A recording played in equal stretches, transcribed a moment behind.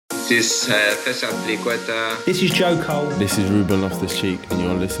This is Fesat Liqueta. This is Joe Cole. This is Ruben Loftus-Cheek, and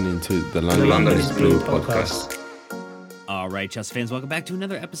you're listening to the London is Blue podcast. All right, Chelsea fans, welcome back to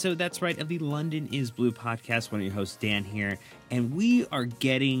another episode, that's right, of the London is Blue podcast. One of your hosts, Dan here, and we are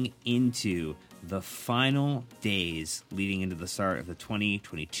getting into the final days leading into the start of the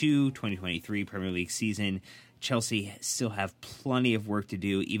 2022-2023 Premier League season. Chelsea still have plenty of work to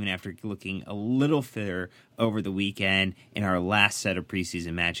do, even after looking a little fitter over the weekend in our last set of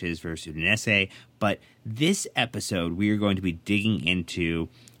preseason matches versus Udinese. But this episode, we are going to be digging into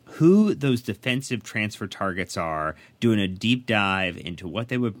who those defensive transfer targets are, doing a deep dive into what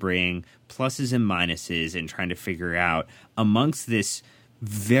they would bring, pluses and minuses, and trying to figure out amongst this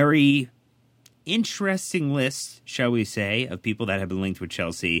very interesting list, shall we say, of people that have been linked with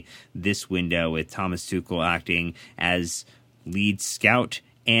Chelsea this window, with Thomas Tuchel acting as lead scout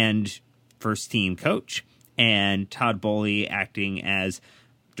and first team coach, and Todd Boehly acting as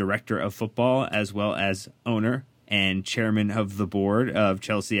director of football as well as owner and chairman of the board of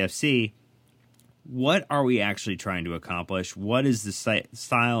Chelsea FC. What are we actually trying to accomplish? What is the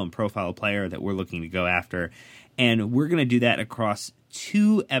style and profile player that we're looking to go after? And we're going to do that across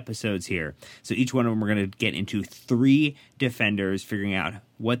 2 episodes here. So each one of them, we're going to get into 3 defenders, figuring out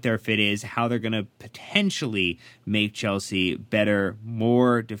what their fit is, how they're going to potentially make Chelsea better,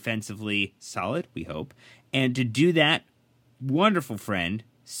 more defensively solid, we hope. And to do that, wonderful friend,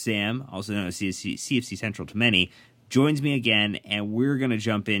 Sam, also known as CFC Central to many, joins me again, and we're going to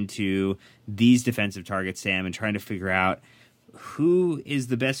jump into these defensive targets, Sam, and trying to figure out who is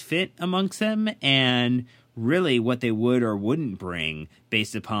the best fit amongst them, and really what they would or wouldn't bring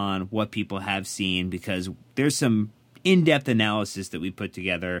based upon what people have seen, because there's some in-depth analysis that we put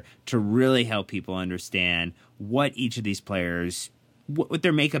together to really help people understand what each of these players, what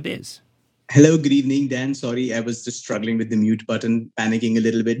their makeup is. Hello, good evening, Dan. Sorry, I was just struggling with the mute button, panicking a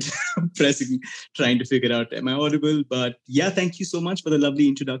little bit, trying to figure out, am I audible? But yeah, thank you so much for the lovely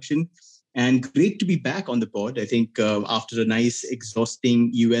introduction. And great to be back on the pod. I think after a nice, exhausting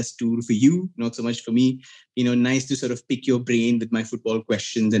US tour for you, not so much for me, nice to sort of pick your brain with my football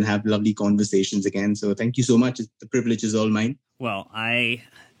questions and have lovely conversations again. So thank you so much. The privilege is all mine. Well, I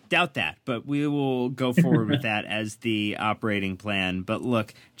doubt that, but we will go forward with that as the operating plan. But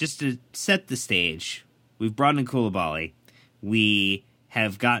look, just to set the stage, we've brought in Koulibaly. We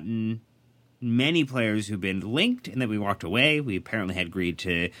have gotten many players who've been linked and then we walked away. We apparently had agreed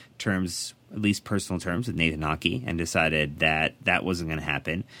to terms, at least personal terms, with Nathan Aki, and decided that that wasn't going to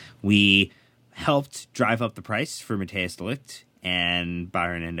happen. We helped drive up the price for Matthijs de Ligt, and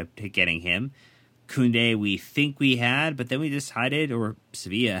Bayern ended up getting him. Koundé we think we had, but then we decided, or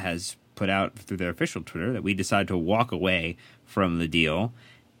Sevilla has put out through their official Twitter, that we decided to walk away from the deal.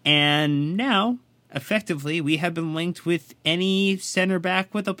 And now, effectively, we have been linked with any center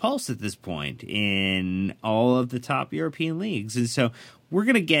back with a pulse at this point in all of the top European leagues. And so we're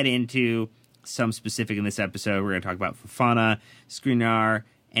going to get into some specific in this episode. We're going to talk about Fofana, Skriniar,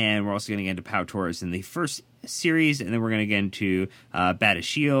 and we're also going to get into Pau Torres in the first series. And then we're going to get into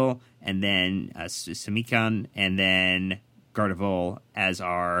Badiashile, and then Samikan, and then Gardevol as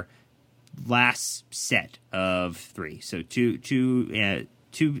our last set of 3. So two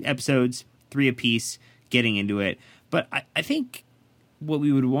episodes, 3 apiece, getting into it. But I think what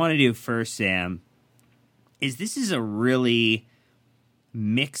we would want to do first, Sam, is this is a really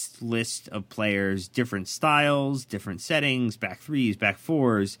mixed list of players, different styles, different settings, back 3s, back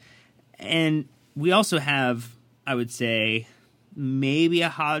 4s. And we also have, I would say, maybe a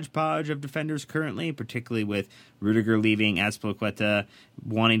hodgepodge of defenders currently, particularly with Rudiger leaving, Azpilicueta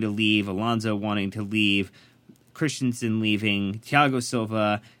wanting to leave, Alonso wanting to leave, Christensen leaving, Thiago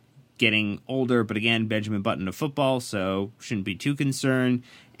Silva getting older, but again, Benjamin Button of football, so shouldn't be too concerned.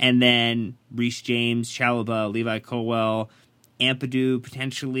 And then Reece James, Chalobah, Levi Colwell, Ampadu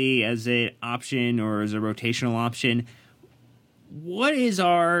potentially as an option or as a rotational option. What is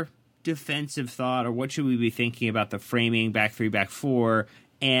our defensive thought, or what should we be thinking about the framing, back 3, back 4,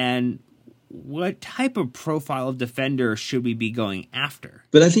 and what type of profile of defender should we be going after?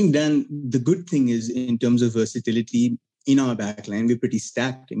 But I think, Dan, the good thing is in terms of versatility, in our backline, we're pretty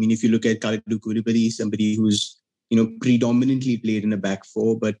stacked. I mean, if you look at Kalidou Koulibaly, somebody who's, predominantly played in a back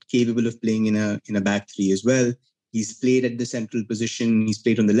 4, but capable of playing in a back 3 as well. He's played at the central position. He's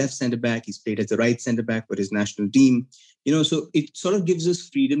played on the left centre back. He's played as the right centre back for his national team. So it sort of gives us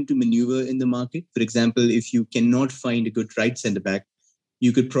freedom to maneuver in the market. For example, if you cannot find a good right centre back,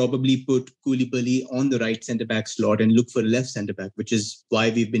 you could probably put Koulibaly on the right centre back slot and look for a left centre back, which is why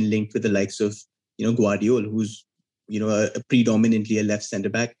we've been linked with the likes of, Guardiola, who's predominantly a left centre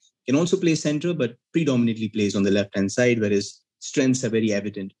back, can also play centre, but predominantly plays on the left-hand side, whereas strengths are very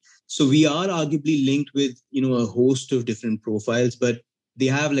evident. So we are arguably linked with, a host of different profiles, but they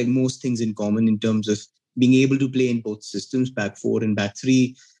have like most things in common in terms of being able to play in both systems, back four and back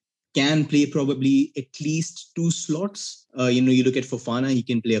three, can play probably at least two slots. You look at Fofana, he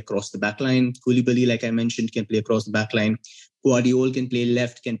can play across the back line. Koulibaly, like I mentioned, can play across the back line. Guardiola can play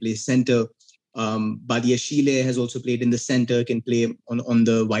left, can play center. Badiashile has also played in the center, can play on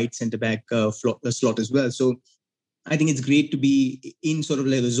the wide center back slot as well. So I think it's great to be in sort of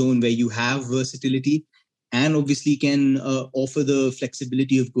like a zone where you have versatility and obviously can offer the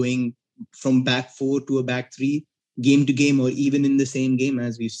flexibility of going from back four to a back three, game to game, or even in the same game,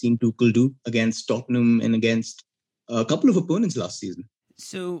 as we've seen Tuchel do against Tottenham and against a couple of opponents last season.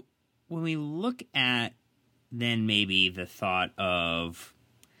 So when we look at then maybe the thought of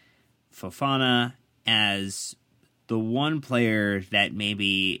Fofana as the one player that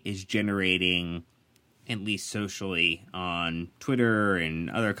maybe is generating, at least socially on Twitter and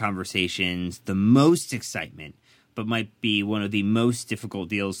other conversations, the most excitement, but might be one of the most difficult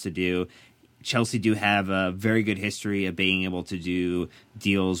deals to do. Chelsea do have a very good history of being able to do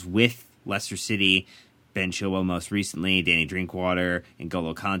deals with Leicester City, Ben Chilwell most recently, Danny Drinkwater, and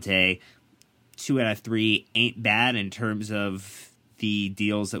N'Golo Kante. 2 out of 3 ain't bad in terms of the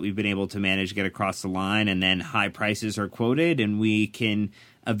deals that we've been able to manage to get across the line, and then high prices are quoted, and we can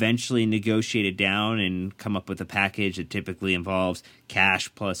eventually negotiate it down and come up with a package that typically involves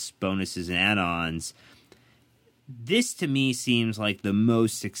cash plus bonuses and add-ons. This, to me, seems like the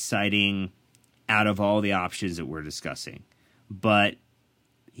most exciting out of all the options that we're discussing. But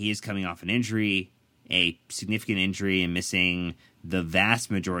he is coming off an injury, a significant injury, and missing the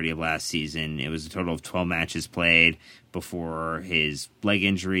vast majority of last season. It was a total of 12 matches played before his leg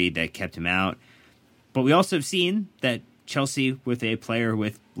injury that kept him out. But we also have seen that Chelsea, with a player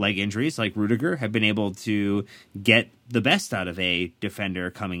with leg injuries like Rudiger, have been able to get the best out of a defender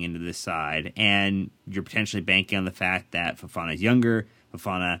coming into this side. And you're potentially banking on the fact that Fofana is younger.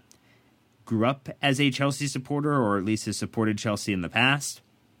 Fofana grew up as a Chelsea supporter, or at least has supported Chelsea in the past.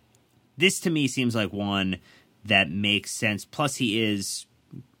 This, to me, seems like one that makes sense. Plus, he is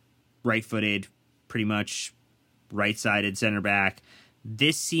right-footed, pretty much right-sided center back.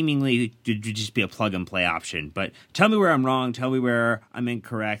 This seemingly would just be a plug-and-play option. But tell me where I'm wrong, tell me where I'm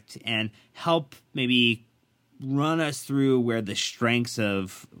incorrect, and help maybe run us through where the strengths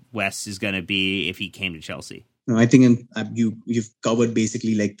of West is going to be if he came to Chelsea. No, I think you've covered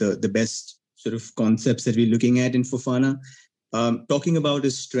basically like the best sort of concepts that we're looking at in Fofana. Talking about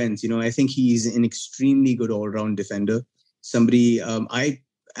his strengths, I think he's an extremely good all-round defender. Somebody, when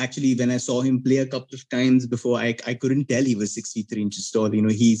I saw him play a couple of times before, I couldn't tell he was 63 inches tall.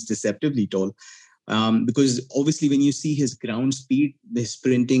 He's deceptively tall. Because obviously when you see his ground speed, the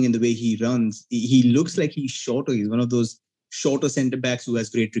sprinting and the way he runs, he looks like he's shorter. He's one of those shorter center backs who has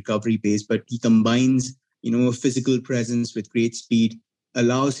great recovery pace, but he combines, a physical presence with great speed,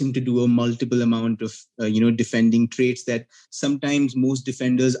 allows him to do a multiple amount of, defending traits that sometimes most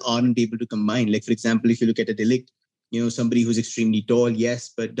defenders aren't able to combine. Like, for example, if you look at a De Ligt, somebody who's extremely tall,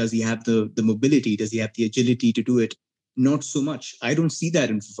 yes, but does he have the mobility? Does he have the agility to do it? Not so much. I don't see that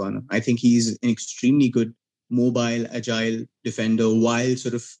in Fofana. I think he's an extremely good mobile, agile defender while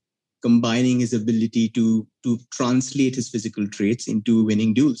sort of combining his ability to translate his physical traits into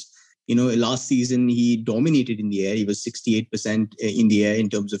winning duels. Last season, he dominated in the air. He was 68% in the air in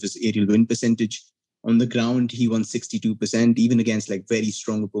terms of his aerial win percentage. On the ground, he won 62%, even against like very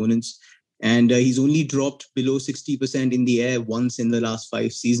strong opponents. And he's only dropped below 60% in the air once in the last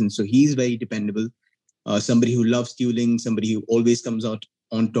 5 seasons. So he's very dependable. Somebody who loves dueling, somebody who always comes out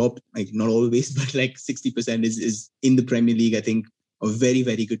on top, like not always, but like 60% is in the Premier League, I think, a very,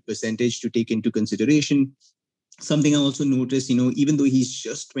 very good percentage to take into consideration. Something I also noticed, even though he's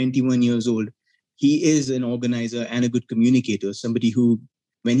just 21 years old, he is an organizer and a good communicator, somebody who,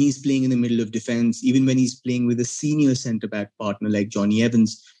 when he's playing in the middle of defense, even when he's playing with a senior centre-back partner like Johnny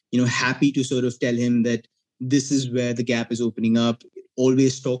Evans, happy to sort of tell him that this is where the gap is opening up,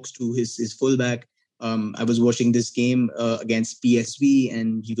 always talks to his fullback. I was watching this game against PSV,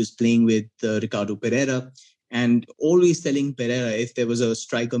 and he was playing with Ricardo Pereira, and always telling Pereira if there was a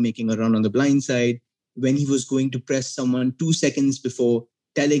striker making a run on the blind side, when he was going to press someone 2 seconds before,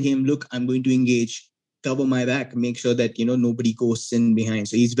 telling him, look, I'm going to engage, cover my back, make sure that, nobody goes in behind.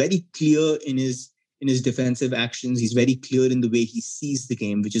 So he's very clear in his defensive actions. He's very clear in the way he sees the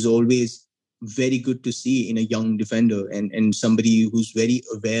game, which is always very good to see in a young defender and somebody who's very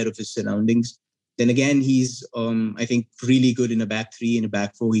aware of his surroundings. Then again, he's, I think, really good in a back three, in a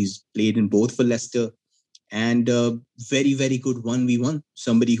back four. He's played in both for Leicester, and very, very good 1v1.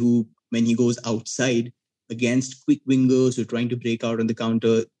 Somebody who, when he goes outside, against quick wingers who are trying to break out on the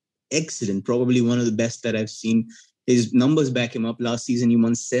counter. Excellent. Probably one of the best that I've seen. His numbers back him up. Last season, he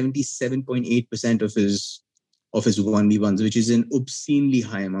won 77.8% of his 1v1s, which is an obscenely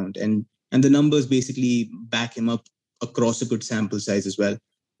high amount. And the numbers basically back him up across a good sample size as well.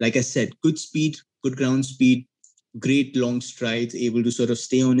 Like I said, good speed, good ground speed, great long strides, able to sort of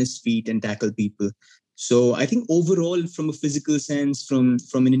stay on his feet and tackle people. So I think overall, from a physical sense, from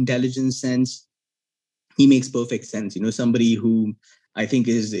an intelligence sense, he makes perfect sense. Somebody who I think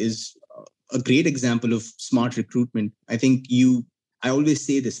is a great example of smart recruitment. I always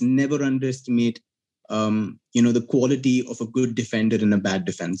say this: never underestimate, the quality of a good defender in a bad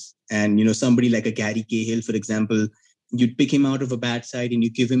defense. And somebody like a Gary Cahill, for example, you'd pick him out of a bad side and you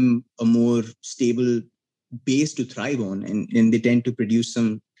give him a more stable base to thrive on, and they tend to produce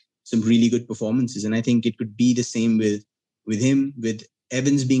some really good performances. And I think it could be the same with him. With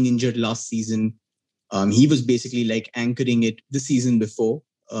Evans being injured last season, he was basically like anchoring it the season before.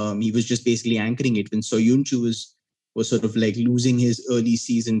 He was just basically anchoring it when Soyuncu was sort of like losing his early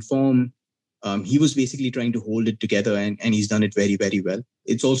season form. He was basically trying to hold it together, and he's done it very, very well.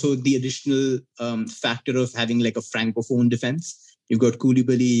 It's also the additional factor of having like a francophone defense. You've got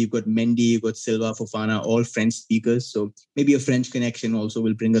Koulibaly, you've got Mendy, you've got Silva, Fofana, all French speakers. So maybe a French connection also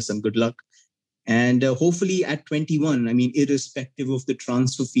will bring us some good luck. And hopefully at 21, I mean, irrespective of the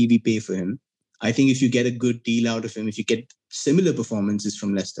transfer fee we pay for him, I think if you get a good deal out of him, if you get similar performances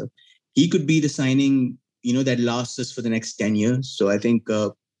from Leicester, he could be the signing, that lasts us for the next 10 years. So I think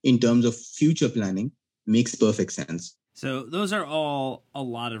in terms of future planning, makes perfect sense. So those are all a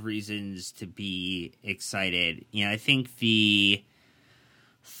lot of reasons to be excited. I think the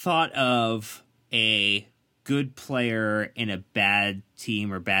thought of a good player in a bad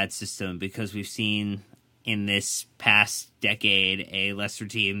team or bad system, because we've seen in this past decade a Leicester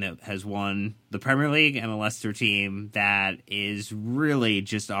team that has won the Premier League and a Leicester team that is really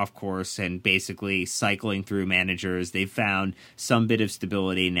just off course and basically cycling through managers. They've found some bit of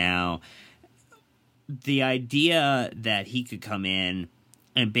stability now. The idea that he could come in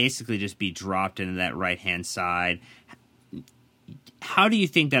and basically just be dropped into that right-hand side, how do you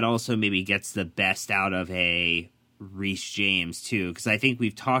think that also maybe gets the best out of a Reece James too? Because I think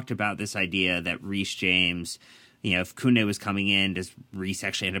we've talked about this idea that Reece James, if Koundé was coming in, does Reece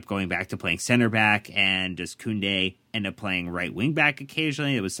actually end up going back to playing center back? And does Koundé end up playing right wing back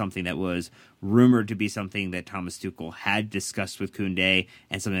occasionally? It was something that was rumored to be something that Thomas Tuchel had discussed with Koundé,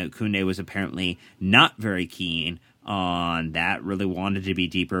 and something that Koundé was apparently not very keen on, that really wanted to be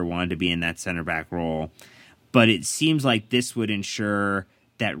deeper, wanted to be in that center back role. But it seems like this would ensure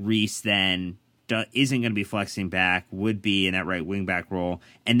that Reece then isn't going to be flexing back, would be in that right wing back role.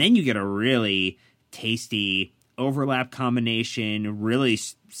 And then you get a really tasty overlap combination, really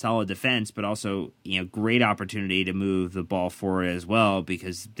solid defense, but also, great opportunity to move the ball forward as well,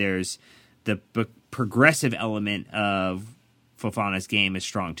 because there's the progressive element of Fofana's game is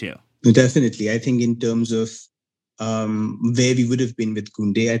strong too. Definitely. I think in terms of where we would have been with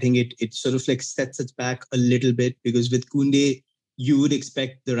Koundé, I think it sort of like sets us back a little bit, because with Koundé, you would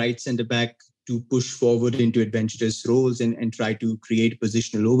expect the right centre back to push forward into adventurous roles and try to create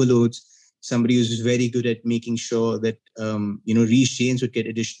positional overloads. Somebody who's very good at making sure that, Reece James would get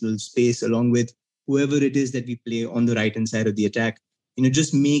additional space along with whoever it is that we play on the right-hand side of the attack.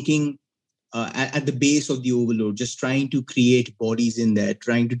 Just making at the base of the overload, just trying to create bodies in there,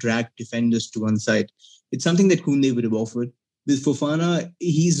 trying to drag defenders to one side. It's something that Koundé would have offered. With Fofana,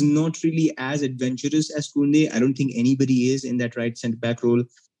 he's not really as adventurous as Koundé. I don't think anybody is in that right centre-back role.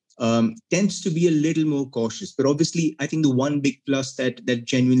 Tends to be a little more cautious. But obviously, I think the one big plus that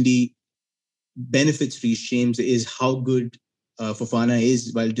genuinely benefits Reece James is how good Fofana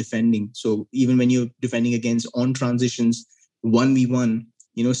is while defending. So even when you're defending against on transitions, 1v1,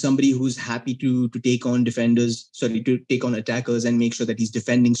 somebody who's happy to take on to take on attackers and make sure that he's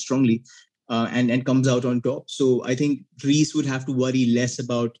defending strongly and comes out on top. So I think Reece would have to worry less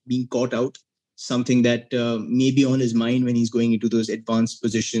about being caught out, something that may be on his mind when he's going into those advanced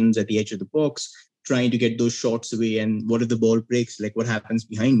positions at the edge of the box, trying to get those shots away. And what if the ball breaks? Like, what happens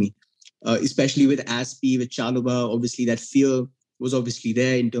behind me? Especially with Aspie, with Chalobah, obviously that fear was obviously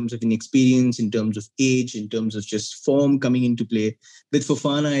there in terms of inexperience, in terms of age, in terms of just form coming into play. With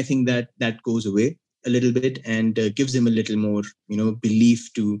Fofana, I think that goes away a little bit and gives him a little more,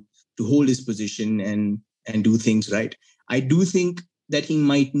 belief to hold his position and do things right. I do think that he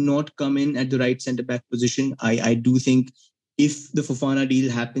might not come in at the right centre-back position. I do think if the Fofana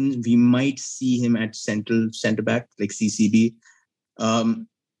deal happens, we might see him at central centre-back, like CCB.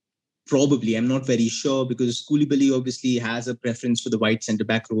 Probably, I'm not very sure, because Koulibaly obviously has a preference for the wide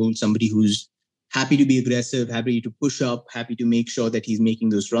centre-back role, somebody who's happy to be aggressive, happy to push up, happy to make sure that he's making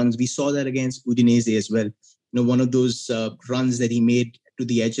those runs. We saw that against Udinese as well. One of those runs that he made to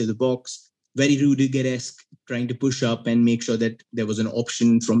the edge of the box, very Rudiger-esque, trying to push up and make sure that there was an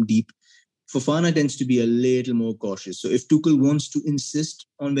option from deep. Fofana tends to be a little more cautious. So if Tuchel wants to insist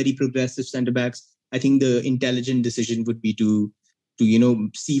on very progressive centre-backs, I think the intelligent decision would be to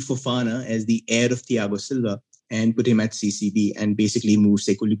see Fofana as the heir of Thiago Silva and put him at CCB and basically move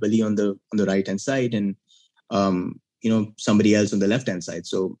Koulibaly on the right hand side and somebody else on the left hand side.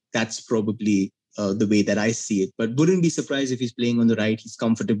 So that's probably the way that I see it. But wouldn't be surprised if he's playing on the right. He's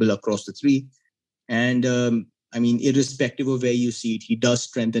comfortable across the three, and irrespective of where you see it, he does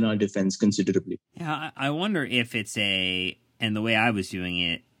strengthen our defense considerably. Yeah, I wonder if it's and the way I was doing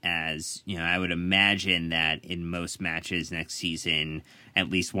it, as I would imagine that in most matches next season, at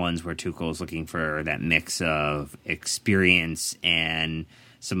least ones where Tuchel is looking for that mix of experience and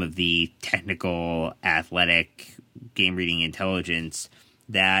some of the technical, athletic, game-reading intelligence,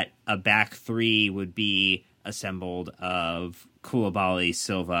 that a back three would be assembled of Koulibaly,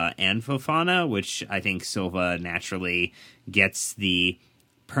 Silva, and Fofana, which I think Silva naturally gets the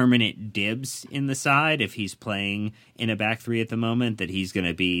permanent dibs in the side if he's playing in a back three at the moment, that he's going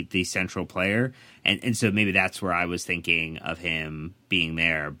to be the central player. And so maybe that's where I was thinking of him being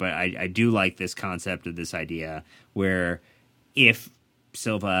there. But I do like this concept of this idea where if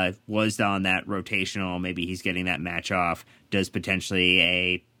Silva was on that rotational, maybe he's getting that match off, does potentially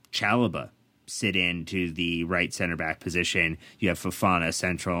a Chalobah sit into the right center back position. You have Fofana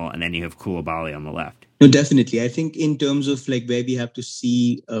central, and then you have Koulibaly on the left. No, definitely. I think in terms of where we have to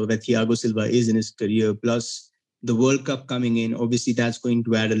see where Thiago Silva is in his career, plus the World Cup coming in, obviously that's going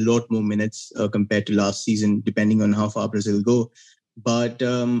to add a lot more minutes compared to last season, depending on how far Brazil go. But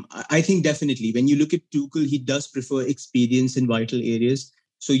I think definitely when you look at Tuchel, he does prefer experience in vital areas.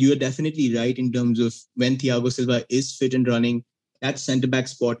 So you're definitely right in terms of when Thiago Silva is fit and running, that centre-back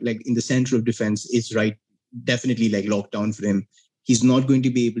spot, in the center of defense, is definitely locked down for him. He's not going to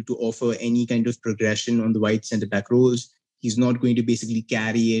be able to offer any kind of progression on the wide centre-back roles. He's not going to basically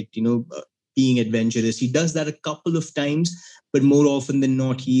carry it, being adventurous. He does that a couple of times, but more often than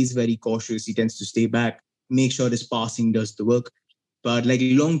not, he's very cautious. He tends to stay back, make sure his passing does the work. But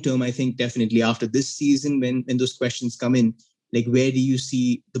long-term, I think definitely after this season, when those questions come in, where do you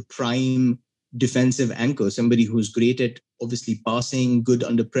see the prime defensive anchor, somebody who's great at obviously passing, good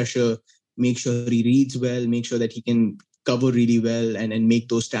under pressure, make sure he reads well, make sure that he can cover really well and make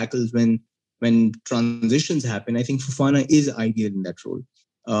those tackles when transitions happen. I think Fofana is ideal in that role.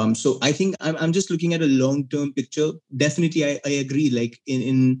 So I think I'm just looking at a long-term picture. Definitely, I agree.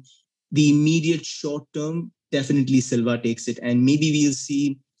 In the immediate short term, definitely Silva takes it. And maybe we'll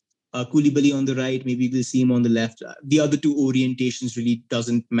see Koulibaly on the right, maybe we'll see him on the left. The other two orientations really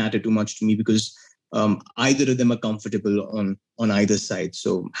doesn't matter too much to me because either of them are comfortable on either side.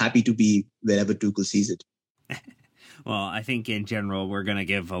 So happy to be wherever Tuchel sees it. Well, I think in general, we're going to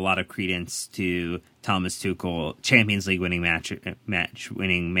give a lot of credence to Thomas Tuchel, Champions League winning match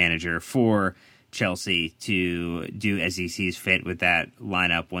winning manager for Chelsea, to do as he sees fit with that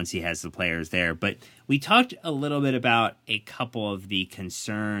lineup once he has the players there. But we talked a little bit about a couple of the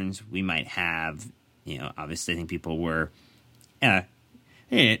concerns we might have. Obviously I think people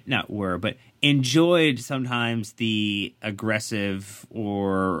but enjoyed sometimes the aggressive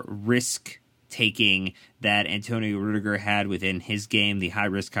or risk taking that Antonio Rudiger had within his game, the high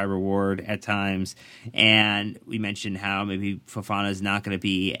risk, high reward at times. And we mentioned how maybe Fofana is not going to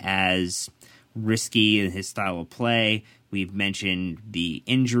be as risky in his style of play. We've mentioned the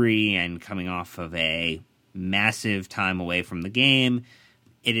injury and coming off of a massive time away from the game.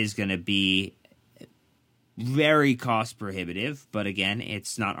 It is going to be very cost prohibitive, but again,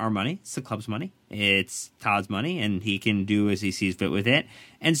 it's not our money. It's the club's money. It's Todd's money, and he can do as he sees fit with it.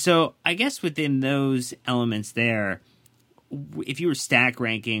 And so I guess within those elements there, if you were stack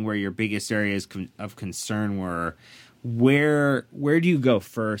ranking where your biggest areas of concern were, where do you go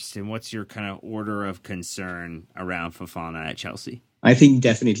first, and what's your kind of order of concern around Fofana at Chelsea? I think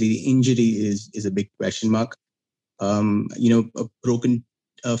definitely the injury is a big question mark.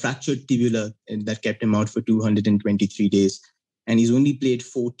 A fractured tibia that kept him out for 223 days. And he's only played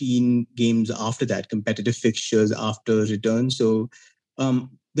 14 games after that, competitive fixtures after return. So the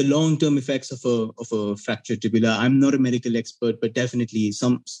long-term effects of a fractured tibia, I'm not a medical expert, but definitely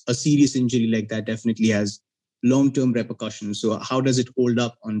a serious injury like that definitely has long-term repercussions. So how does it hold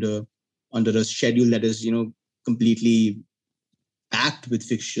up under a schedule that is, completely packed with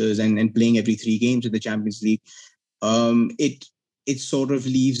fixtures and playing every 3 games in the Champions League? It sort of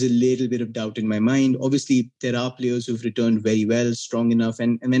leaves a little bit of doubt in my mind. Obviously, there are players who've returned very well, strong enough.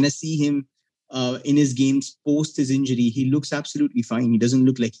 And when I see him in his games post his injury, he looks absolutely fine. He doesn't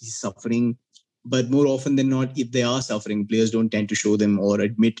look like he's suffering. But more often than not, if they are suffering, players don't tend to show them or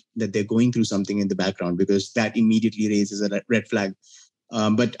admit that they're going through something in the background, because that immediately raises a red flag.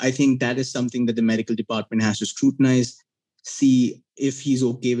 But I think that is something that the medical department has to scrutinize, see if he's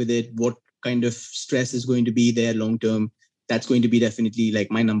okay with it, what kind of stress is going to be there long term. That's going to be definitely like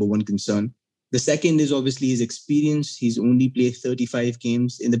my number one concern. The second is obviously his experience. He's only played 35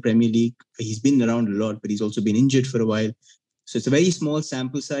 games in the Premier League. He's been around a lot, but he's also been injured for a while. So it's a very small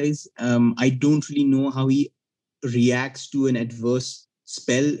sample size. I don't really know how he reacts to an adverse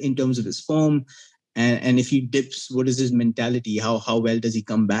spell in terms of his form. And if he dips, what is his mentality? How well does he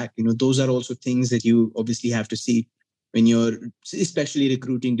come back? Those are also things that you obviously have to see when you're especially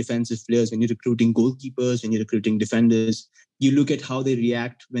recruiting defensive players, when you're recruiting goalkeepers, when you're recruiting defenders. You look at how they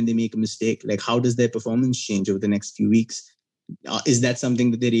react when they make a mistake. Like, how does their performance change over the next few weeks? Is that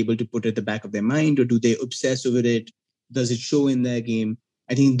something that they're able to put at the back of their mind, or do they obsess over it? Does it show in their game?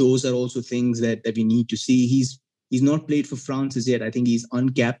 I think those are also things that we need to see. He's not played for France as yet. I think he's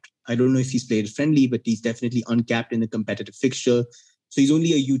uncapped. I don't know if he's played friendly, but he's definitely uncapped in a competitive fixture. So he's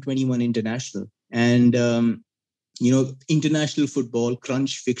only a U21 international. And, international football,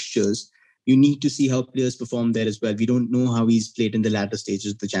 crunch fixtures, you need to see how players perform there as well. We don't know how he's played in the latter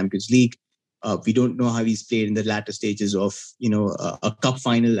stages of the Champions League. We don't know how he's played in the latter stages of, a cup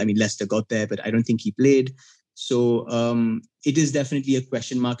final. I mean, Leicester got there, but I don't think he played. So it is definitely a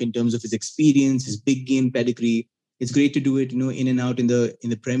question mark in terms of his experience, his big game pedigree. It's great to do it, in and out in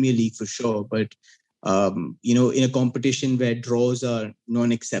the Premier League for sure. But, in a competition where draws are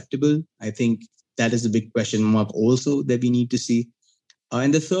non-acceptable, I think that is a big question mark also that we need to see.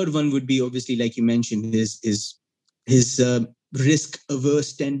 And the third one would be obviously, like you mentioned, his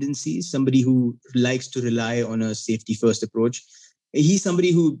risk-averse tendencies, somebody who likes to rely on a safety-first approach. He's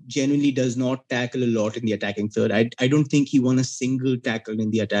somebody who genuinely does not tackle a lot in the attacking third. I don't think he won a single tackle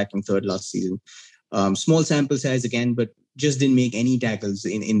in the attacking third last season. Small sample size again, but just didn't make any tackles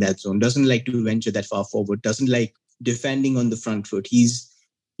in that zone. Doesn't like to venture that far forward. Doesn't like defending on the front foot. He's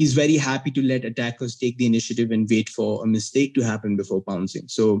very happy to let attackers take the initiative and wait for a mistake to happen before pouncing.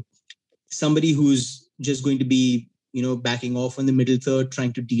 So somebody who's just going to be, backing off on the middle third,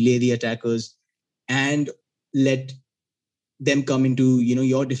 trying to delay the attackers and let them come into,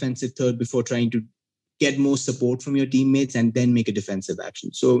 your defensive third before trying to get more support from your teammates and then make a defensive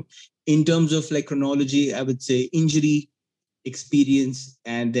action. So in terms of like chronology, I would say injury, experience,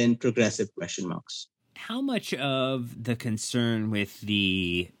 and then progressive question marks. How much of the concern with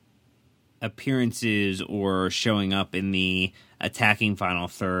the appearances or showing up in the attacking final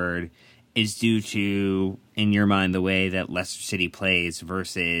third is due to, in your mind, the way that Leicester City plays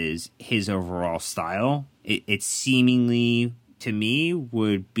versus his overall style? It seemingly, to me,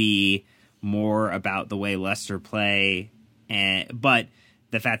 would be more about the way Leicester play, but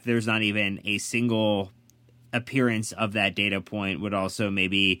the fact that there's not even a single appearance of that data point would also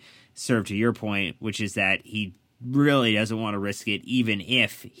maybe serve to your point, which is that he really doesn't want to risk it, even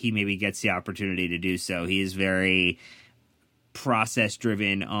if he maybe gets the opportunity to do so. He is very process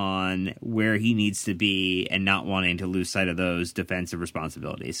driven on where he needs to be and not wanting to lose sight of those defensive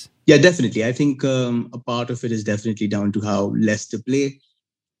responsibilities. Yeah, definitely. I think a part of it is definitely down to how Leicester play.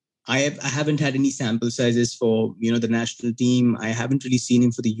 I haven't had any sample sizes for, the national team. I haven't really seen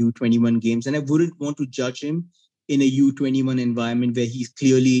him for the U21 games, and I wouldn't want to judge him in a U21 environment where he's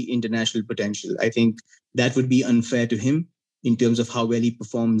clearly international potential. I think that would be unfair to him in terms of how well he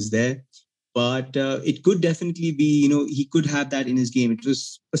performs there. But it could definitely be, he could have that in his game. It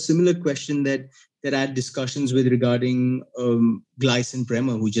was a similar question that I had discussions with regarding Gleison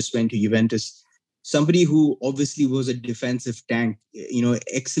Bremer, who just went to Juventus. Somebody who obviously was a defensive tank,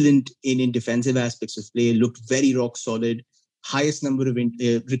 excellent in defensive aspects of play, looked very rock solid, highest number of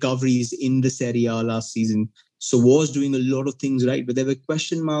recoveries in the Serie A last season. So was doing a lot of things right, but there were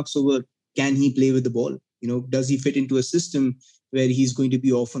question marks over, can he play with the ball? Does he fit into a system where he's going to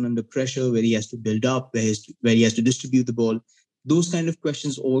be often under pressure, where he has to build up, where he has to distribute the ball? Those kind of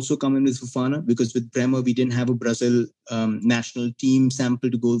questions also come in with Fofana, because with Bremer, we didn't have a Brazil national team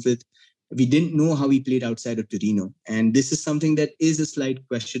sample to go with. We didn't know how he played outside of Torino. And this is something that is a slight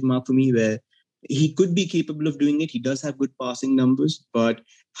question mark for me, where he could be capable of doing it. He does have good passing numbers, but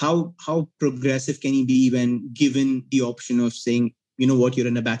how progressive can he be when given the option of saying, you're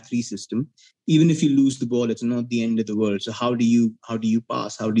in a back three system. Even if you lose the ball, it's not the end of the world. So how do you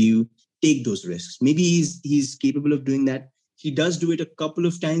pass? How do you take those risks? Maybe he's capable of doing that. He does do it a couple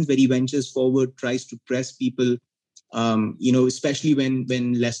of times where he ventures forward, tries to press people, especially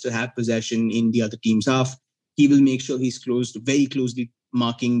when Leicester have possession in the other team's half. He will make sure he's very closely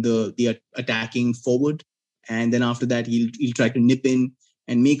marking the attacking forward. And then after that, he'll try to nip in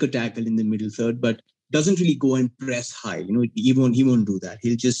and make a tackle in the middle third, but doesn't really go and press high. He won't do that.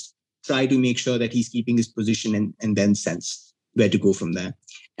 He'll just try to make sure that he's keeping his position and then sense where to go from there.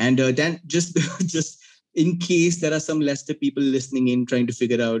 And Dan, just in case there are some Leicester people listening in trying to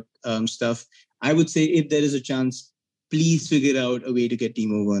figure out stuff, I would say if there is a chance, please figure out a way to get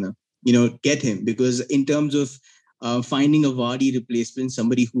Timo Werner. Get him, because in terms of finding a Vardy replacement,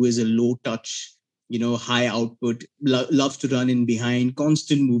 somebody who is a low touch, high output, loves to run in behind,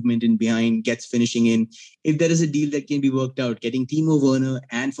 constant movement in behind, gets finishing in. If there is a deal that can be worked out, getting Timo Werner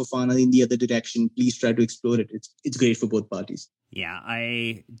and Fofana in the other direction, please try to explore it. It's great for both parties. Yeah,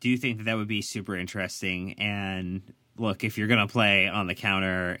 I do think that would be super interesting. And look, if you're going to play on the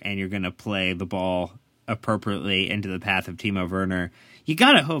counter and you're going to play the ball appropriately into the path of Timo Werner, you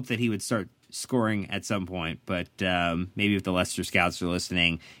got to hope that he would start scoring at some point. But maybe if the Leicester scouts are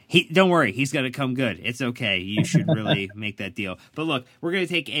listening, don't worry, he's going to come good. It's okay. You should really make that deal. But look, we're going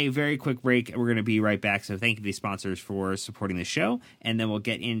to take a very quick break, and we're going to be right back. So thank you to the sponsors for supporting the show, and then we'll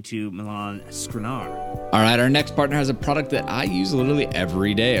get into Milan Skriniar. All right, our next partner has a product that I use literally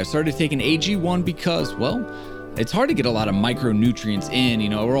every day. I started taking AG1 because, well, it's hard to get a lot of micronutrients in.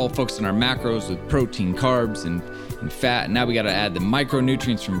 We're all focused on our macros with protein, carbs, and fat. And now we got to add the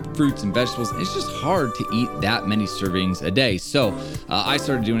micronutrients from fruits and vegetables. It's just hard to eat that many servings a day. So I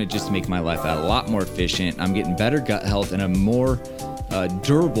started doing it just to make my life a lot more efficient. I'm getting better gut health and a more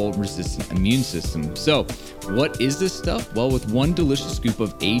durable, resistant immune system. So what is this stuff? Well, with one delicious scoop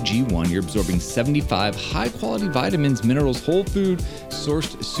of AG1, you're absorbing 75 high-quality vitamins, minerals, whole food,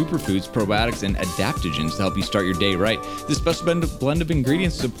 sourced superfoods, probiotics, and adaptogens to help you start your day right. This special blend of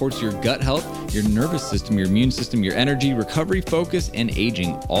ingredients supports your gut health, your nervous system, your immune system, your energy, recovery, focus, and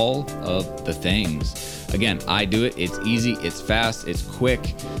aging, all of the things. Again, I do it. It's easy, it's fast, it's quick.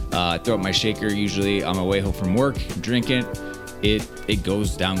 I throw up my shaker usually on my way home from work, drink it. It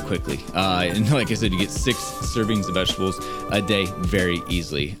goes down quickly. And like I said, you get 6 servings of vegetables a day very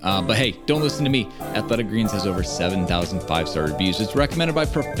easily. But hey, don't listen to me. Athletic Greens has over 7,000 5-star reviews. It's recommended by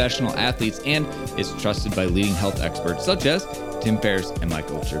professional athletes, and it's trusted by leading health experts such as Tim Ferriss and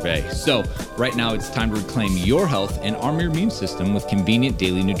Michael Gervais. So right now it's time to reclaim your health and arm your immune system with convenient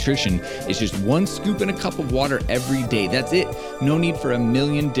daily nutrition. It's just 1 scoop in a cup of water every day. That's it. No need for a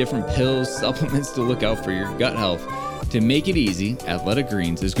million different pills, supplements to look out for your gut health. To make it easy, Athletic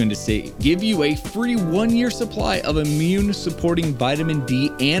Greens is going to give you a free 1-year supply of immune-supporting vitamin D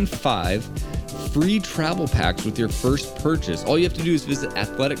and 5 free travel packs with your first purchase. All you have to do is visit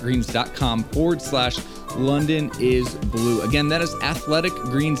athleticgreens.com/LondonIsBlue. Again, that is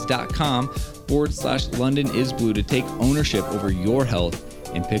athleticgreens.com/LondonIsBlue to take ownership over your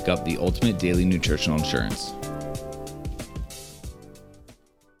health and pick up the ultimate daily nutritional insurance.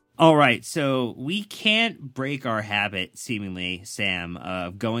 All right, so we can't break our habit, seemingly, Sam,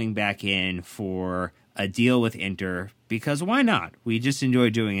 of going back in for a deal with Inter, because why not? We just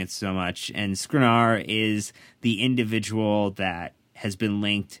enjoy doing it so much, and Skriniar is the individual that has been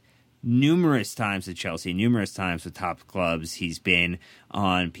linked numerous times to Chelsea, numerous times with top clubs. He's been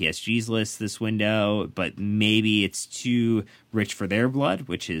on PSG's list this window, but maybe it's too rich for their blood,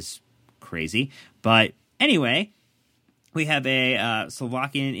 which is crazy. But anyway, we have a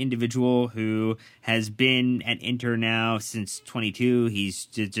Slovakian individual who has been at Inter now since 22. He's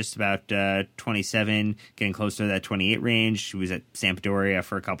just about 27, getting close to that 28 range. He was at Sampdoria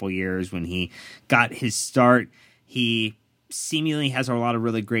for a couple years when he got his start. He seemingly has a lot of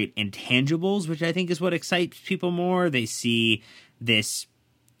really great intangibles, which I think is what excites people more. They see this,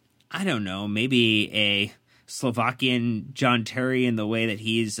 I don't know, maybe a Slovakian John Terry in the way that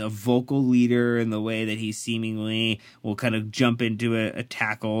he's a vocal leader, in the way that he seemingly will kind of jump into a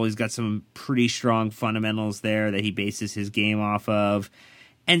tackle. He's got some pretty strong fundamentals there that he bases his game off of.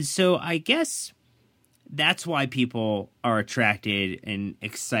 And so I guess that's why people are attracted and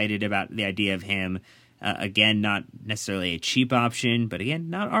excited about the idea of him. Again, not necessarily a cheap option, but again,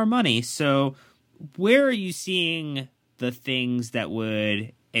 not our money. So where are you seeing the things that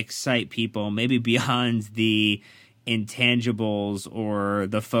would excite people, maybe beyond the intangibles or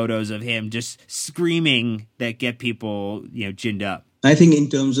the photos of him just screaming that get people, ginned up? I think in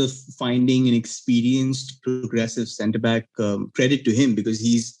terms of finding an experienced progressive centre-back, credit to him, because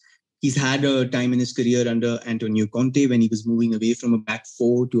he's had a time in his career under Antonio Conte when he was moving away from a back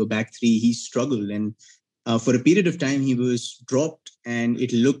 4 to a back 3. He struggled, and for a period of time he was dropped, and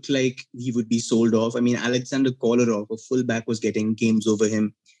it looked like he would be sold off. I mean, Alexander Kolarov, a fullback, was getting games over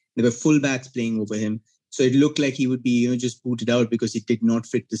him. There were fullbacks playing over him. So it looked like he would be, just booted out because it did not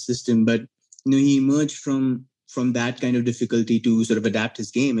fit the system. But, he emerged from from that kind of difficulty to sort of adapt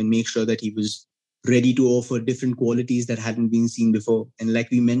his game and make sure that he was ready to offer different qualities that hadn't been seen before. And like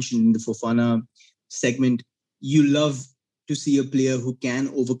we mentioned in the Fofana segment, you love to see a player who can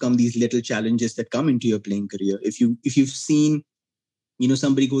overcome these little challenges that come into your playing career. If you've seen,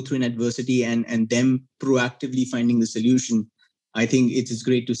 somebody go through an adversity and them proactively finding the solution, I think it's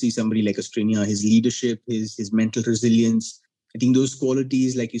great to see somebody like Skriniar, his leadership, his mental resilience. I think those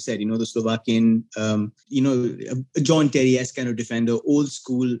qualities, like you said, the Slovakian, a John Terry-esque kind of defender, old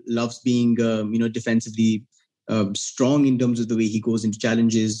school, loves being, defensively strong in terms of the way he goes into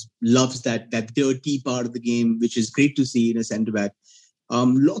challenges, loves that dirty part of the game, which is great to see in a centre-back.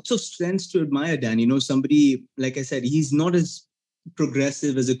 Lots of strengths to admire, Dan. Somebody, like I said, he's not as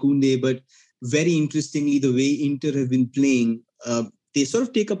progressive as a Koundé, but very interestingly, the way Inter have been playing, they sort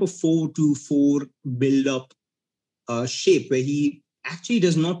of take up a 4-2-4 build-up shape where he actually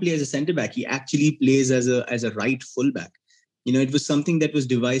does not play as a centre-back. He actually plays as a right full-back. It was something that was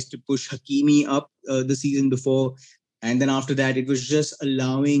devised to push Hakimi up the season before. And then after that, it was just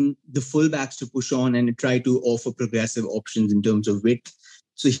allowing the full-backs to push on and try to offer progressive options in terms of width.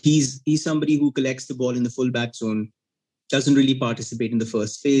 So he's somebody who collects the ball in the full-back zone, doesn't really participate in the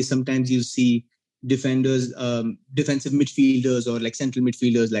first phase. Sometimes you see defenders, defensive midfielders or like central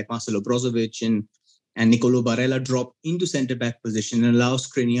midfielders like Marcelo Brozovic and Nicolo Barella drop into centre-back position and allow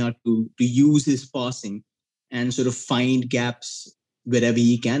Skriniar to use his passing and sort of find gaps wherever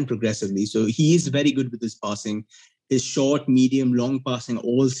he can progressively. So he is very good with his passing. His short, medium, long passing,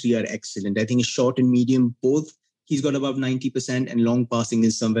 all three are excellent. I think his short and medium, both, he's got above 90%, and long passing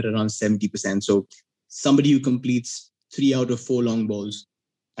is somewhere around 70%. So somebody who completes 3 out of 4 long balls,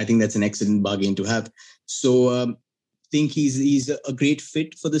 I think that's an excellent bargain to have. So I think he's a great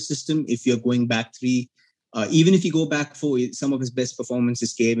fit for the system if you're going back 3. Even if you go back 4, some of his best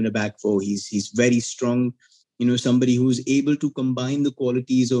performances came in a back 4. He's very strong. Somebody who's able to combine the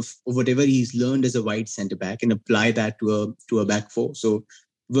qualities of whatever he's learned as a wide centre-back and apply that to a back 4. So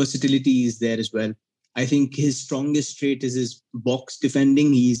versatility is there as well. I think his strongest trait is his box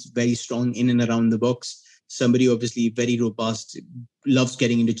defending. He's very strong in and around the box. Somebody obviously very robust, loves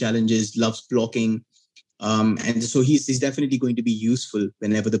getting into challenges, loves blocking. And so he's definitely going to be useful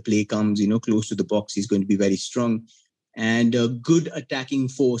whenever the play comes, close to the box. He's going to be very strong. And a good attacking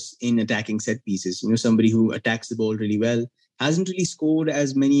force in attacking set pieces. Somebody who attacks the ball really well. Hasn't really scored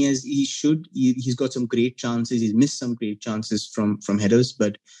as many as he should. He's got some great chances. He's missed some great chances from headers,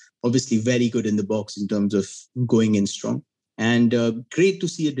 but obviously very good in the box in terms of going in strong. And great to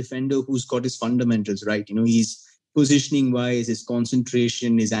see a defender who's got his fundamentals right. He's positioning-wise, his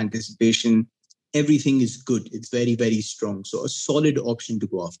concentration, his anticipation, everything is good. It's very, very strong. So a solid option to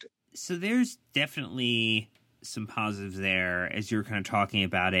go after. So there's definitely some positives there as you're kind of talking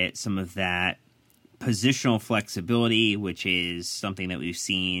about it, some of that positional flexibility, which is something that we've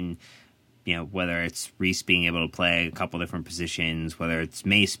seen, whether it's Reece being able to play a couple different positions, whether it's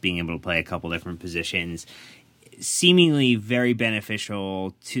Mace being able to play a couple different positions, seemingly very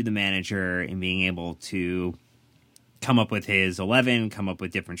beneficial to the manager in being able to come up with his 11, come up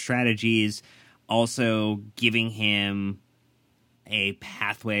with different strategies, also giving him a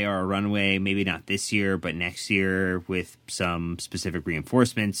pathway or a runway, maybe not this year, but next year with some specific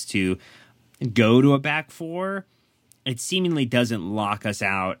reinforcements to go to a back 4. It seemingly doesn't lock us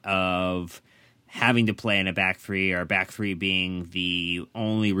out of having to play in a back 3, or a back 3 being the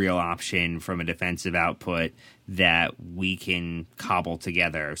only real option from a defensive output that we can cobble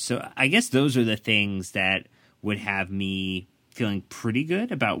together. So I guess those are the things that would have me feeling pretty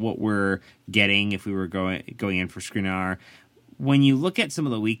good about what we're getting if we were going in for Skriniar. When you look at some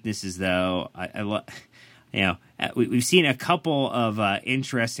of the weaknesses, though, we've seen a couple of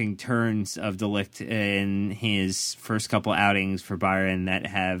interesting turns of De Ligt in his first couple outings for Bayern that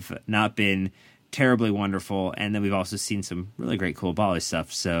have not been terribly wonderful, and then we've also seen some really great Koulibaly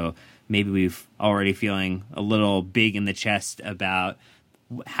stuff. So maybe we've already feeling a little big in the chest about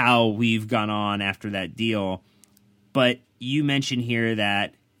how we've gone on after that deal. But you mentioned here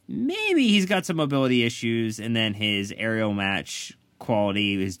that maybe he's got some mobility issues, and then his aerial match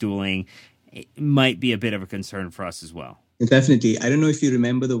quality, his dueling, it might be a bit of a concern for us as well. Definitely. I don't know if you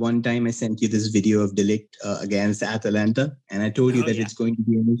remember the one time I sent you this video of De Ligt against Atalanta, and I told you it's going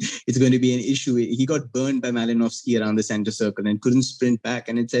to be an issue. He got burned by Malinovsky around the center circle and couldn't sprint back.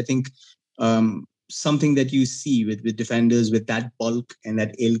 And it's, I think, something that you see with defenders with that bulk and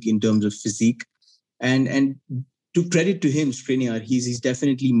that ilk in terms of physique. And to credit to him, Skriniar, he's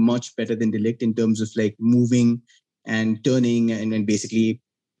definitely much better than De Ligt in terms of like moving and turning and basically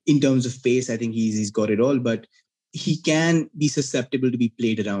in terms of pace. I think he's got it all. But he can be susceptible to be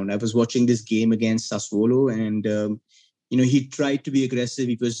played around. I was watching this game against Sassuolo, and he tried to be aggressive.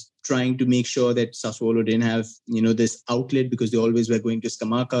 He was trying to make sure that Sassuolo didn't have this outlet, because they always were going to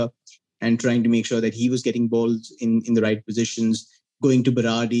Scamacca, and trying to make sure that he was getting balls in the right positions, going to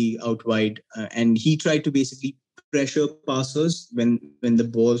Berardi out wide, and he tried to basically pressure passers when the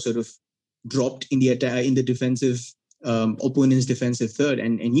ball sort of dropped in the attack, in the defensive opponent's defensive third,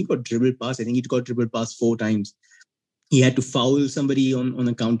 and he got dribbled past. I think he got dribbled past 4 times. He had to foul somebody on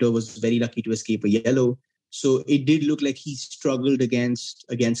a counter, was very lucky to escape a yellow. So it did look like he struggled against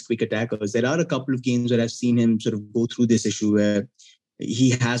quick attackers. There are a couple of games where I've seen him sort of go through this issue where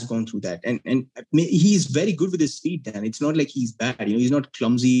he has gone through that. And he's very good with his feet, Dan. It's not like he's bad. He's not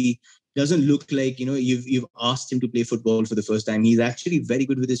clumsy. Doesn't look like, you've asked him to play football for the first time. He's actually very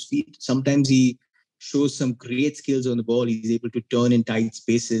good with his feet. Sometimes he shows some great skills on the ball. He's able to turn in tight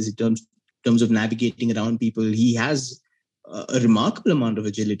spaces in terms of navigating around people. He has a remarkable amount of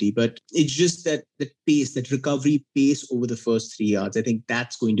agility, but it's just that pace, that recovery pace over the first 3 yards. I think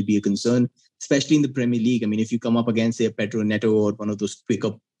that's going to be a concern, especially in the Premier League. I mean, if you come up against, say, a Pedro Neto or one of those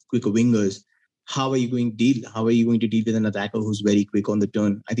quicker wingers, how are you going to deal with an attacker who's very quick on the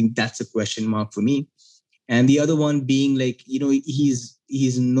turn? I think that's a question mark for me. And the other one being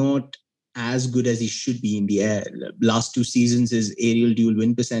he's not as good as he should be in the air. Last 2 seasons, his aerial duel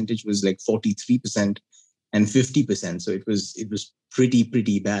win percentage was 43% and 50%. So it was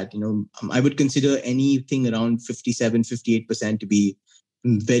pretty bad. I would consider anything around 57, 58% to be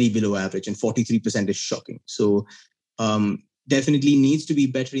very below average, and 43% is shocking. So definitely needs to be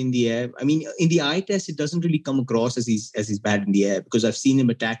better in the air. I mean, in the eye test, it doesn't really come across as he's bad in the air, because I've seen him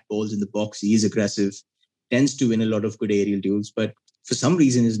attack balls in the box. He is aggressive, tends to win a lot of good aerial duels, but for some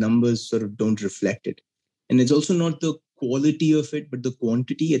reason his numbers sort of don't reflect it. And it's also not the quality of it, but the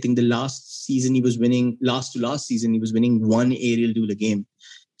quantity. I think the last to last season, he was winning 1 aerial duel a game.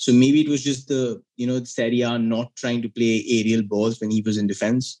 So maybe it was just the Serie A not trying to play aerial balls when he was in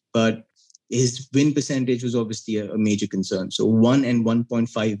defense, but his win percentage was obviously a major concern. So 1 and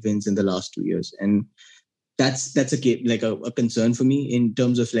 1.5 wins in the last 2 years. And that's a concern for me in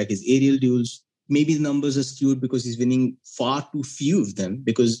terms of his aerial duels. Maybe the numbers are skewed because he's winning far too few of them,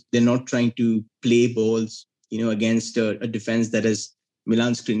 because they're not trying to play balls, against a defense that is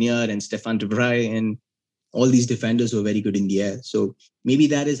Milan Skriniar and Stefan de Vrij and all these defenders who are very good in the air. So maybe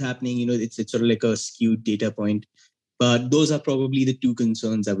that is happening. It's sort of like a skewed data point. But those are probably the 2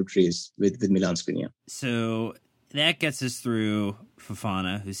 concerns I would raise with Milan Skriniar. So that gets us through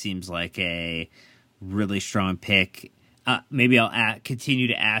Fofana, who seems like a really strong pick. Maybe I'll continue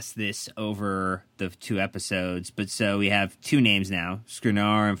to ask this over the 2 episodes. But so we have 2 names now,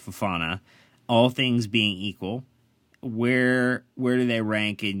 Skriniar and Fofana. All things being equal, where do they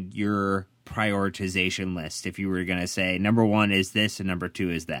rank in your prioritization list? If you were going to say number 1 is this and number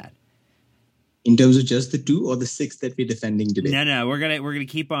 2 is that. In terms of just the 2 or the 6 that we're defending today? No, we're gonna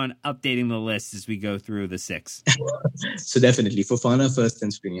keep on updating the list as we go through the 6. So definitely Fofana first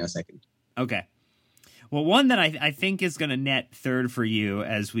and Skriniar second. Okay. Well, one that I think is going to net third for you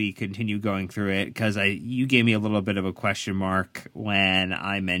as we continue going through it, because you gave me a little bit of a question mark when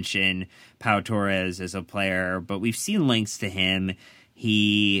I mentioned Pau Torres as a player, but we've seen links to him.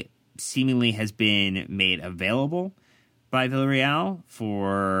 He seemingly has been made available by Villarreal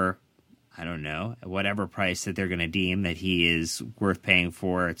for, I don't know, whatever price that they're going to deem that he is worth paying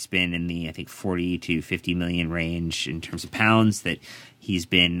for. It's been in the, I think, 40 to 50 million range in terms of pounds that he's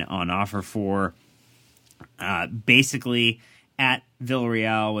been on offer for. Basically at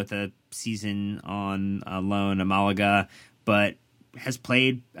Villarreal with a season on loan at Malaga, but has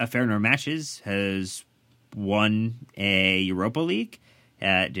played a fair number of matches, has won a Europa League,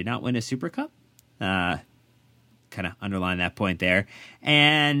 did not win a Super Cup. Kind of underline that point there.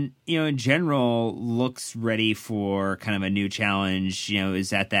 And, in general, looks ready for kind of a new challenge,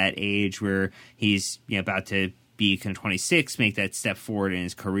 is at that age where he's about to be kind of 26, make that step forward in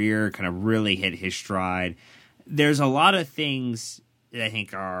his career, kind of really hit his stride. There's a lot of things that I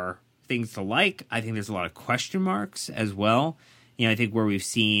think are things to like. I think there's a lot of question marks as well. I think where we've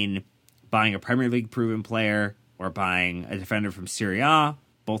seen buying a Premier League proven player or buying a defender from Serie A,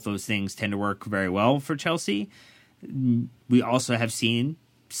 both those things tend to work very well for Chelsea. We also have seen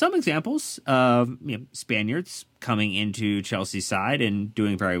some examples of Spaniards coming into Chelsea's side and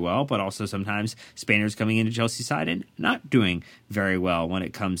doing very well, but also sometimes Spaniards coming into Chelsea's side and not doing very well when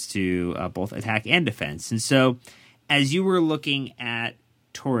it comes to both attack and defense. And so as you were looking at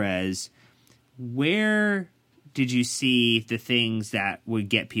Torres, where did you see the things that would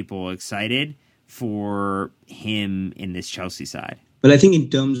get people excited for him in this Chelsea side? Well, I think in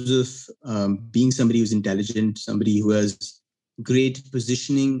terms of being somebody who's intelligent, somebody who has great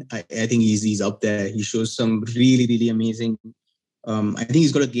positioning, I think he's up there. He shows some really, really amazing. I think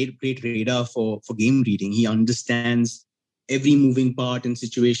he's got a great radar for game reading. He understands every moving part and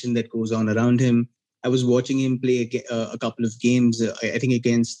situation that goes on around him. I was watching him play a couple of games, I think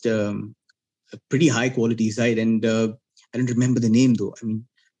against a pretty high quality side, and I don't remember the name though. I mean,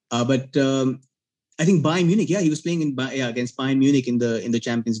 but I think Bayern Munich. Yeah, he was playing against Bayern Munich in the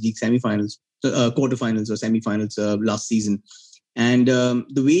Champions League semifinals, quarterfinals or semifinals last season. And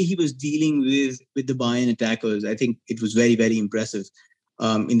the way he was dealing with the Bayern attackers, I think it was very, very impressive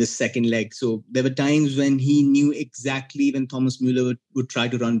in the second leg. So there were times when he knew exactly when Thomas Müller would try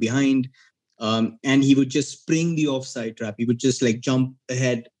to run behind, and he would just spring the offside trap. He would just like jump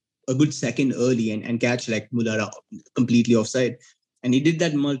ahead a good second early and catch like Müller completely offside. And he did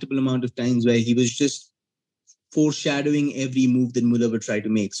that multiple amount of times where he was just foreshadowing every move that Müller would try to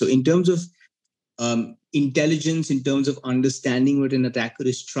make. So in terms of intelligence, in terms of understanding what an attacker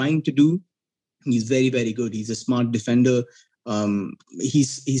is trying to do, he's very, very good. He's a smart defender.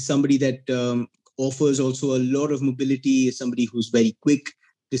 He's somebody that offers also a lot of mobility. He's somebody who's very quick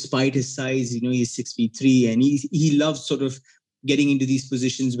despite his size. You know, he's 6'3", and he loves sort of getting into these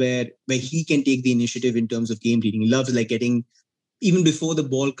positions where he can take the initiative in terms of game reading. He loves like getting, even before the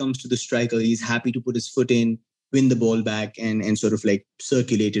ball comes to the striker, he's happy to put his foot in, win the ball back, and sort of like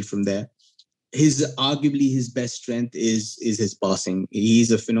circulate it from there. Arguably his best strength is his passing.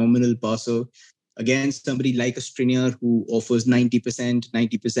 He's a phenomenal passer. Against somebody like a Skriniar who offers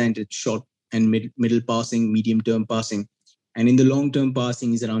 90% at short and middle passing, medium term passing. And in the long term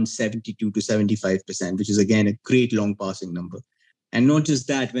passing is around 72 to 75%, which is again a great long passing number. And not just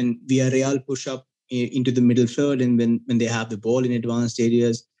that, when Villarreal push up into the middle third and when they have the ball in advanced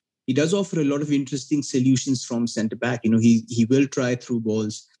areas, he does offer a lot of interesting solutions from centre back. You know, he will try through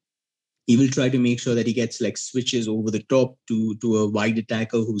balls. He will try to make sure that he gets like switches over the top to a wide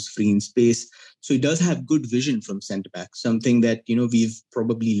attacker who's free in space. So he does have good vision from centre back, something that, you know, we've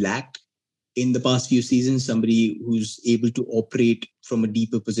probably lacked in the past few seasons. Somebody who's able to operate from a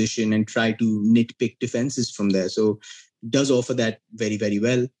deeper position and try to nitpick defenses from there. So does offer that very, very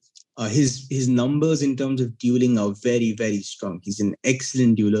well. His numbers in terms of dueling are very, very strong. He's an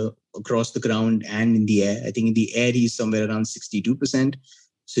excellent dueler across the ground and in the air. I think in the air, he's somewhere around 62%.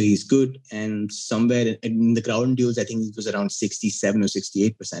 So he's good. And somewhere in the ground duels, I think it was around 67 or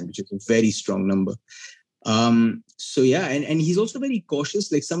 68%, which is a very strong number. So yeah, and he's also very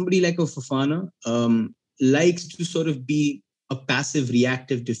cautious. Like somebody like a Fofana likes to sort of be a passive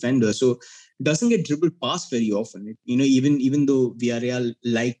reactive defender. So doesn't get dribbled past very often. You know, even though Villarreal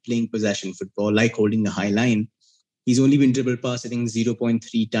like playing possession football, like holding the high line, he's only been dribbled past, I think,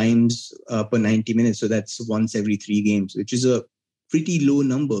 0.3 times per 90 minutes. So that's once every 3 games, which is a pretty low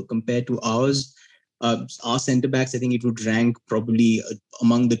number compared to ours. Our centre backs, I think it would rank probably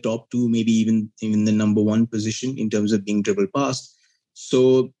among the top 2, maybe even the number 1 position in terms of being dribbled past.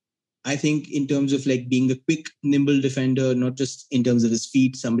 So I think in terms of like being a quick, nimble defender, not just in terms of his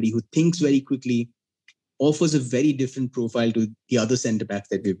feet, somebody who thinks very quickly, offers a very different profile to the other centre backs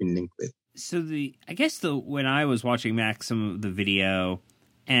that we've been linked with. So when I was watching Max some of the video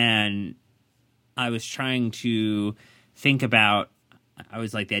and I was trying to think about, I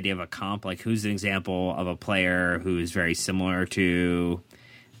was like the idea of a comp, like who's an example of a player who is very similar to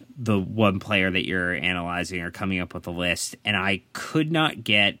the one player that you're analyzing or coming up with a list. And I could not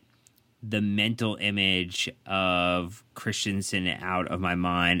get the mental image of Christensen out of my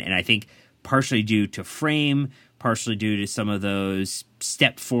mind. And I think partially due to frame, partially due to some of those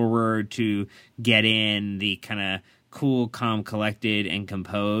step forward to get in, the kind of cool, calm, collected, and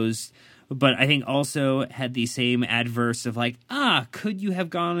composed. But I think also had the same adverse of like, could you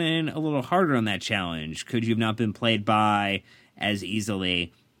have gone in a little harder on that challenge? Could you have not been played by as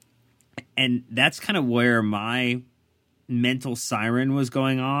easily? And that's kind of where my mental siren was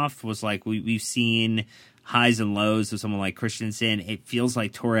going off, was like we've seen highs and lows of someone like Christensen. It feels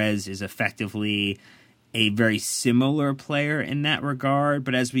like Torres is effectively a very similar player in that regard.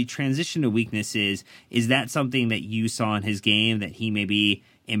 But as we transition to weaknesses, is that something that you saw in his game, that he maybe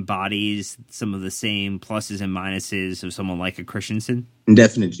embodies some of the same pluses and minuses of someone like a Christensen?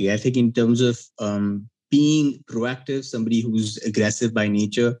 Definitely. I think in terms of being proactive, somebody who's aggressive by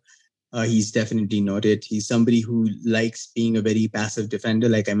nature, he's definitely not it. He's somebody who likes being a very passive defender.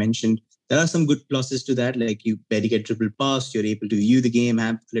 Like I mentioned, there are some good pluses to that. Like you barely get dribbled past, you're able to view the game,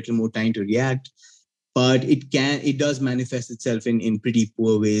 have a little more time to react. But it does manifest itself in pretty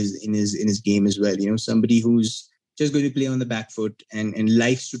poor ways in his game as well. You know, somebody who's just going to play on the back foot and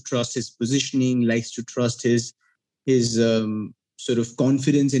likes to trust his positioning, likes to trust his sort of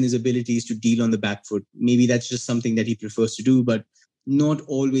confidence in his abilities to deal on the back foot. Maybe that's just something that he prefers to do, but not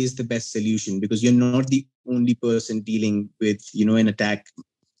always the best solution, because you're not the only person dealing with, an attack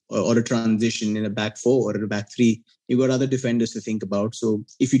or a transition in a back four or a back three. You've got other defenders to think about. So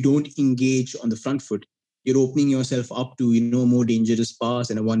if you don't engage on the front foot, you're opening yourself up to, a more dangerous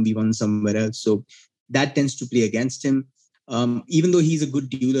pass and a 1v1 somewhere else. So that tends to play against him. Even though he's a good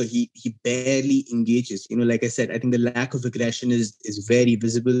dealer, he barely engages. Like I said, I think the lack of aggression is very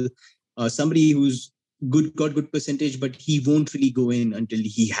visible. Somebody who's got good percentage, but he won't really go in until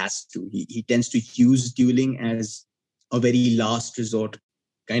he has to. He tends to use dueling as a very last resort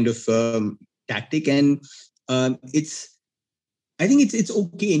kind of tactic, and I think it's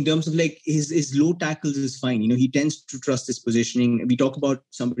okay in terms of like his low tackles is fine. He tends to trust his positioning. We talk about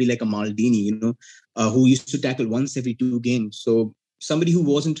somebody like a Maldini, who used to tackle once every 2 games. So somebody who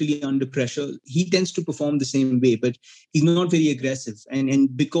wasn't really under pressure, he tends to perform the same way, but he's not very aggressive.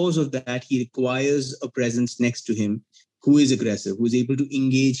 And because of that, he requires a presence next to him who is aggressive, who is able to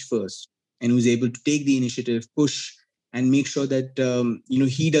engage first, and who's able to take the initiative, push, and make sure that,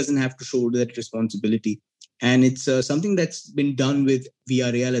 he doesn't have to shoulder that responsibility. And it's something that's been done with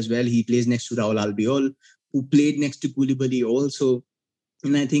Villarreal as well. He plays next to Raul Albiol, who played next to Koulibaly also.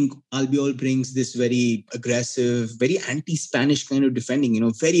 And I think Albiol brings this very aggressive, very anti-Spanish kind of defending,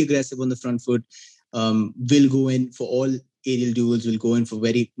 very aggressive on the front foot, will go in for all aerial duels, will go in for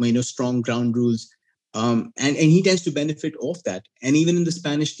very, strong ground rules. And he tends to benefit off that. And even in the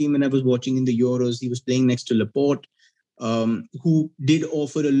Spanish team, when I was watching in the Euros, he was playing next to Laporte, who did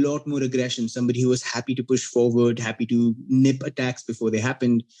offer a lot more aggression, somebody who was happy to push forward, happy to nip attacks before they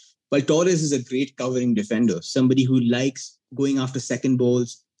happened. While Torres is a great covering defender, somebody who likes going after second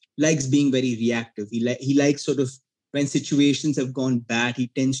balls, likes being very reactive. He likes sort of when situations have gone bad, he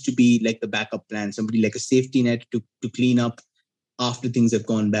tends to be like the backup plan, somebody like a safety net to clean up after things have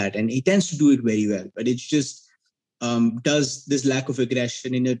gone bad. And he tends to do it very well. But it's just does this lack of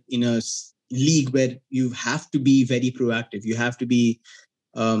aggression in a league where you have to be very proactive. You have to be,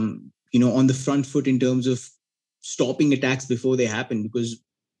 on the front foot in terms of stopping attacks before they happen, because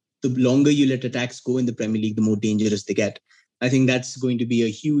the longer you let attacks go in the Premier League, the more dangerous they get. I think that's going to be a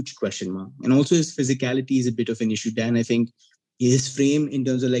huge question mark. And also his physicality is a bit of an issue, Dan. I think his frame in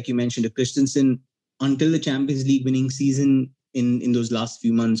terms of, like you mentioned, a Christensen, until the Champions League winning season in those last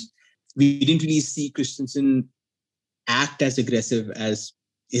few months, we didn't really see Christensen act as aggressive as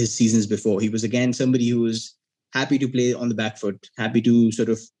his seasons before. He was, again, somebody who was happy to play on the back foot, happy to sort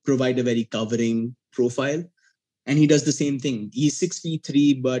of provide a very covering profile. And he does the same thing. He's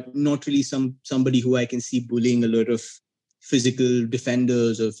 6'3", but not really somebody who I can see bullying a lot of physical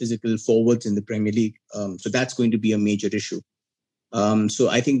defenders or physical forwards in the Premier League. So that's going to be a major issue. So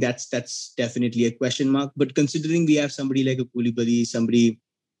I think that's definitely a question mark. But considering we have somebody like a Koulibaly, somebody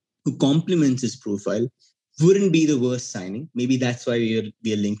who complements his profile, wouldn't be the worst signing. Maybe that's why we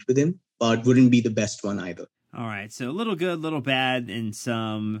are linked with him, but wouldn't be the best one either. All right, so a little good, little bad, and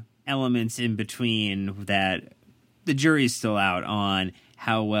some elements in between that the jury's still out on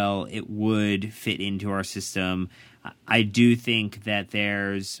how well it would fit into our system. I do think that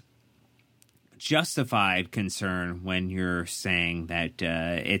there's justified concern when you're saying that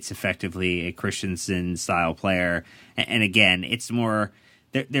it's effectively a Christensen-style player. And again, it's more...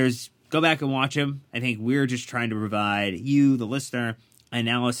 There's... Go back and watch him. I think we're just trying to provide you, the listener,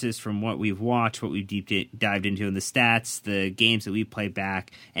 analysis from what we've watched, what we've dived into in the stats, the games that we played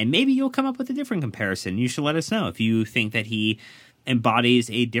back, and maybe you'll come up with a different comparison. You should let us know if you think that he embodies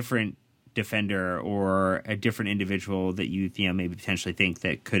a different defender or a different individual that you maybe potentially think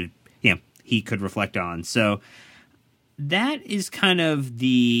that could, he could reflect on. So that is kind of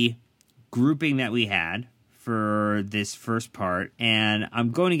the grouping that we had for this first part, and I'm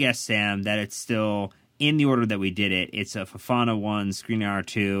going to guess, Sam, that it's still in the order that we did it. It's a Fofana 1, Skriniar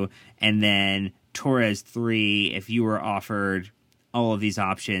 2, and then Torres 3. If you were offered all of these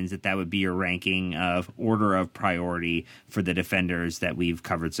options, that would be your ranking of order of priority for the defenders that we've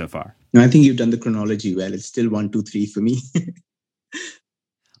covered so far. No, I think you've done the chronology well. It's still 1, 2, 3 for me.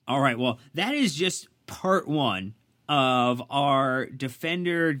 All right, well, that is just part 1 of our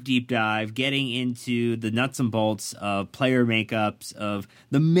defender deep dive, getting into the nuts and bolts of player makeups of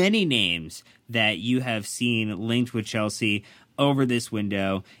the many names that you have seen linked with Chelsea over this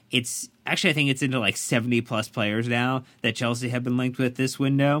window. It's actually, I think it's into like 70 plus players now that Chelsea have been linked with this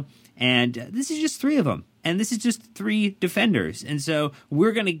window. And this is just 3 of them. And this is just 3 defenders. And so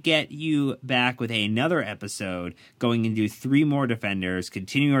we're going to get you back with another episode going into 3 more defenders,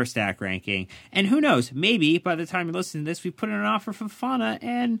 continue our stack ranking. And who knows, maybe by the time you listen to this, we put in an offer for Fofana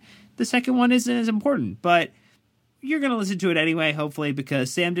and the second one isn't as important. But you're going to listen to it anyway, hopefully,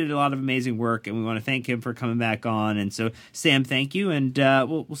 because Sam did a lot of amazing work, and we want to thank him for coming back on. And so, Sam, thank you, and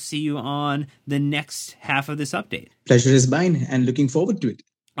we'll see you on the next half of this update. Pleasure is mine, and looking forward to it.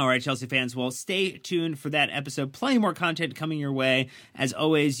 All right, Chelsea fans, well, stay tuned for that episode. Plenty more content coming your way. As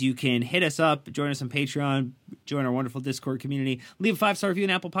always, you can hit us up, join us on Patreon, join our wonderful Discord community, leave a 5-star review on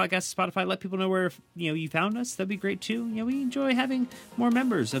Apple Podcasts, Spotify, let people know where you found us. That'd be great, too. We enjoy having more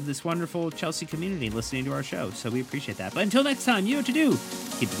members of this wonderful Chelsea community listening to our show, so we appreciate that. But until next time, you know what to do.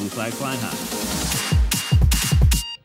 Keep the blue flag flying high.